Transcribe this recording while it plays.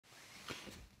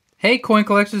Hey coin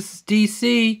collectors, this is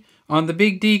DC on the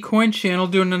Big D Coin channel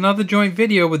doing another joint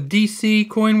video with DC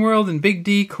Coin World and Big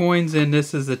D Coins, and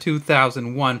this is the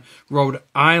 2001 Rhode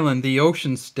Island, the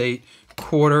Ocean State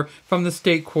Quarter from the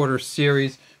State Quarter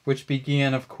series, which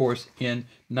began, of course, in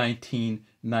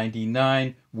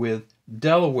 1999 with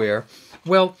Delaware.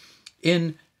 Well,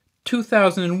 in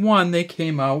 2001, they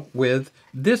came out with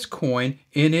this coin,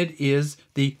 and it is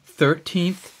the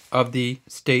 13th of the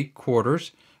state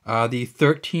quarters, the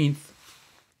 13th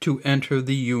to enter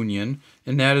the Union,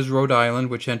 and that is Rhode Island,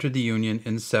 which entered the Union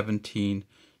in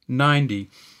 1790.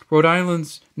 Rhode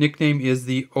Island's nickname is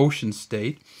the Ocean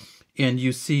State, and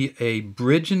you see a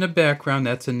bridge in the background.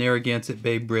 That's a Narragansett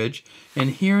Bay Bridge, and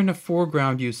here in the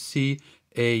foreground you see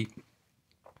a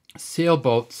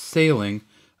sailboat sailing.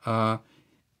 And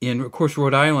of course,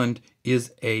 Rhode Island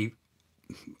is a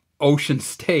ocean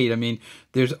state. I mean,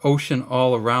 there's ocean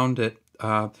all around it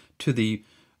to the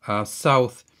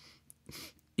south,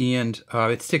 and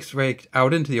it sticks right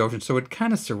out into the ocean, so it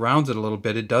kind of surrounds it a little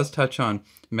bit. It does touch on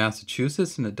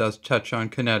Massachusetts, and it does touch on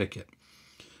Connecticut.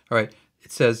 All right,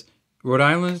 it says Rhode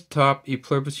Island at the top, E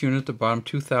pluribus unit at the bottom,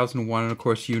 2001, and of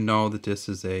course you know that this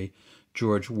is a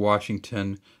George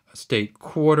Washington State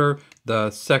Quarter, the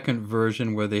second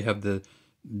version where they have the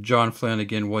John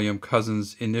Flanagan, William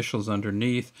Cousins initials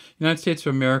underneath. United States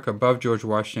of America above George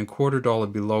Washington, $quarter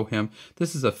below him.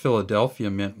 This is a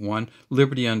Philadelphia Mint one.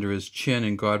 Liberty under his chin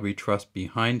and God we trust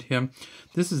behind him.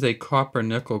 This is a copper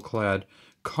nickel-clad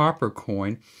copper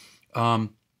coin,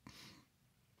 and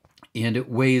it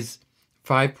weighs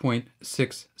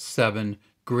 5.67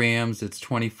 grams. It's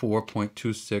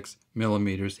 24.26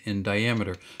 millimeters in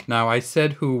diameter. Now, I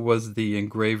said who was the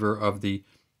engraver of the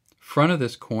front of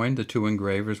this coin, the two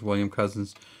engravers, William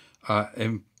Cousins,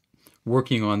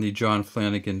 working on the John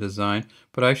Flanagan design,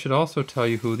 but I should also tell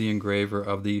you who the engraver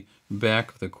of the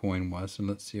back of the coin was, and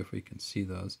let's see if we can see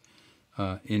those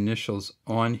initials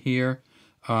on here.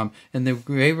 And the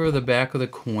engraver of the back of the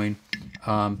coin,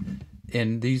 and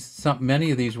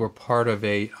many of these were part of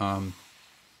a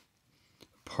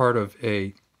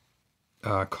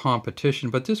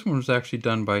competition, but this one was actually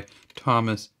done by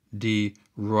Thomas D.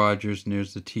 Rogers, and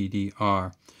there's the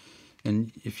TDR.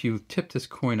 And if you tip this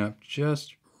coin up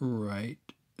just right,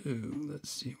 let's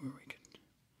see where we can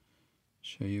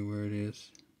show you where it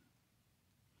is.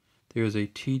 There's a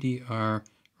TDR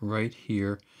right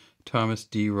here, Thomas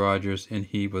D. Rogers, and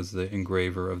he was the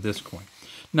engraver of this coin.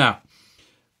 Now,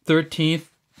 13th,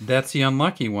 that's the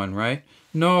unlucky one, right?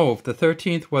 No, the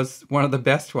 13th was one of the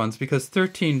best ones, because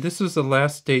 13, this was the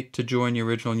last state to join the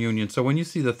original Union. So when you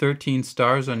see the 13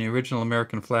 stars on the original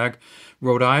American flag,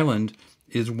 Rhode Island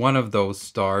is one of those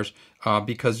stars,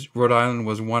 because Rhode Island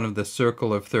was one of the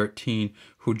circle of 13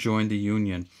 who joined the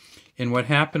Union. And what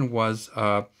happened was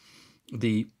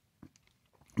we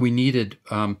needed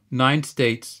 9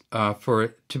 states for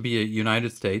it to be a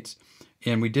United States,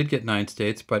 and we did get 9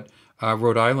 states, but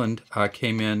Rhode Island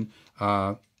came in,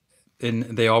 and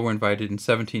they all were invited in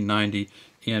 1790,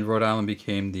 and Rhode Island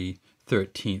became the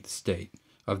 13th state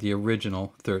of the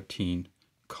original 13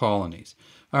 colonies.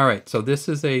 All right, so this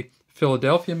is a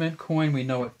Philadelphia Mint coin. We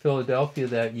know at Philadelphia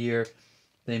that year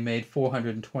they made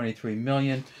 $423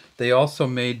 million. They also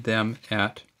made them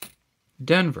at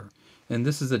Denver, and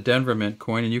this is a Denver Mint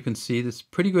coin, and you can see this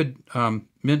pretty good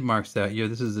mint marks that year.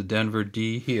 This is the Denver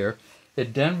D here.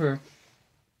 At Denver,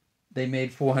 they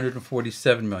made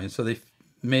 $447 million, so they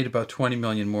made about 20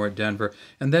 million more at Denver.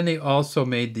 And then they also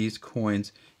made these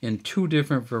coins in 2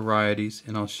 different varieties,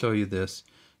 and I'll show you this.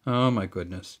 Oh my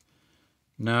goodness.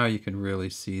 Now you can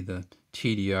really see the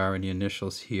TDR and the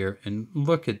initials here, and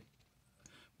look at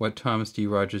what Thomas D.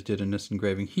 Rogers did in this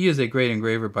engraving. He is a great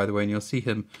engraver, by the way, and you'll see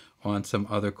him on some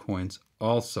other coins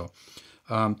also.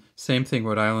 Same thing,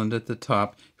 Rhode Island at the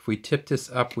top. If we tip this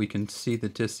up, we can see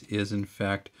that this is, in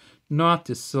fact, not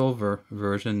the silver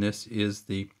version. This is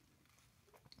the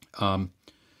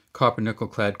copper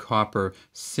nickel-clad copper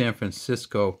San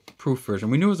Francisco proof version.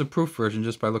 We knew it was a proof version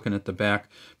just by looking at the back,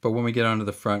 but when we get onto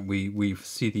the front, we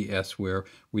see the S where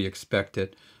we expect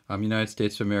it. United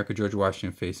States of America, George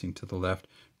Washington facing to the left,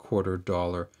 $quarter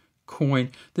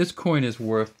coin. This coin is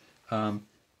worth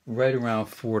right around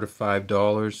 $4 to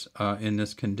 $5 in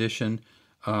this condition.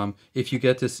 If you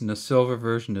get this in the silver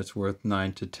version, it's worth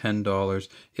 $9 to $10.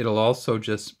 It'll also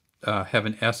just have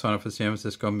an S on it for San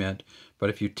Francisco Mint, but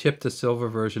if you tip the silver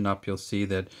version up, you'll see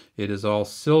that it is all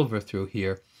silver through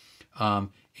here,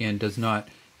 and it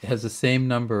has the same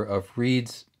number of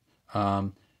reeds,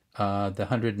 the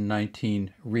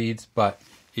 119 reeds, but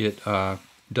it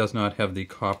does not have the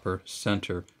copper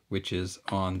center, which is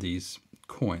on these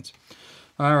coins.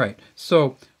 All right,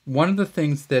 so one of the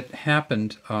things that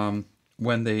happened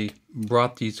when they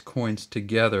brought these coins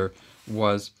together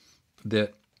was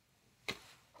that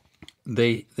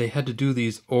they had to do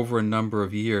these over a number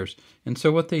of years. And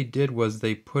so what they did was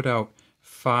they put out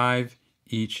 5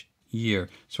 each year.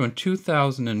 So in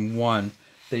 2001,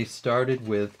 they started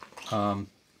with the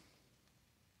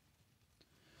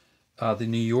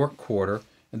New York quarter,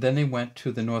 and then they went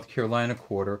to the North Carolina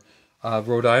quarter.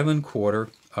 Rhode Island quarter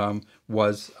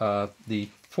was the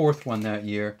fourth one that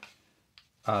year.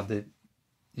 The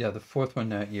fourth one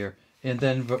that year. And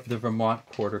then the Vermont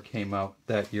quarter came out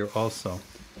that year also.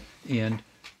 And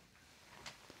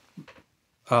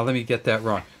let me get that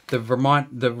wrong. The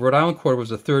Rhode Island quarter was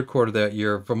the third quarter that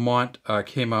year. Vermont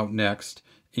came out next,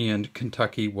 and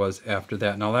Kentucky was after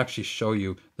that. And I'll actually show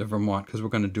you the Vermont because we're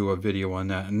going to do a video on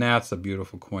that. And that's a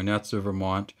beautiful coin. That's the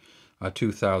Vermont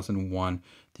 2001,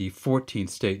 the 14th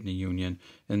state in the Union.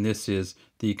 And this is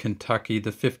the Kentucky,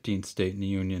 the 15th state in the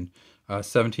Union,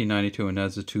 1792, and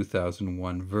that's the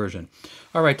 2001 version.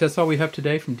 All right, that's all we have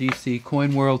today from DC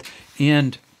Coin World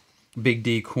and Big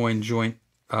D Coin Joint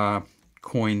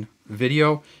Coin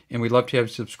video. And we'd love to have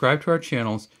you subscribe to our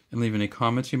channels and leave any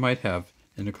comments you might have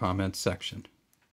in the comments section.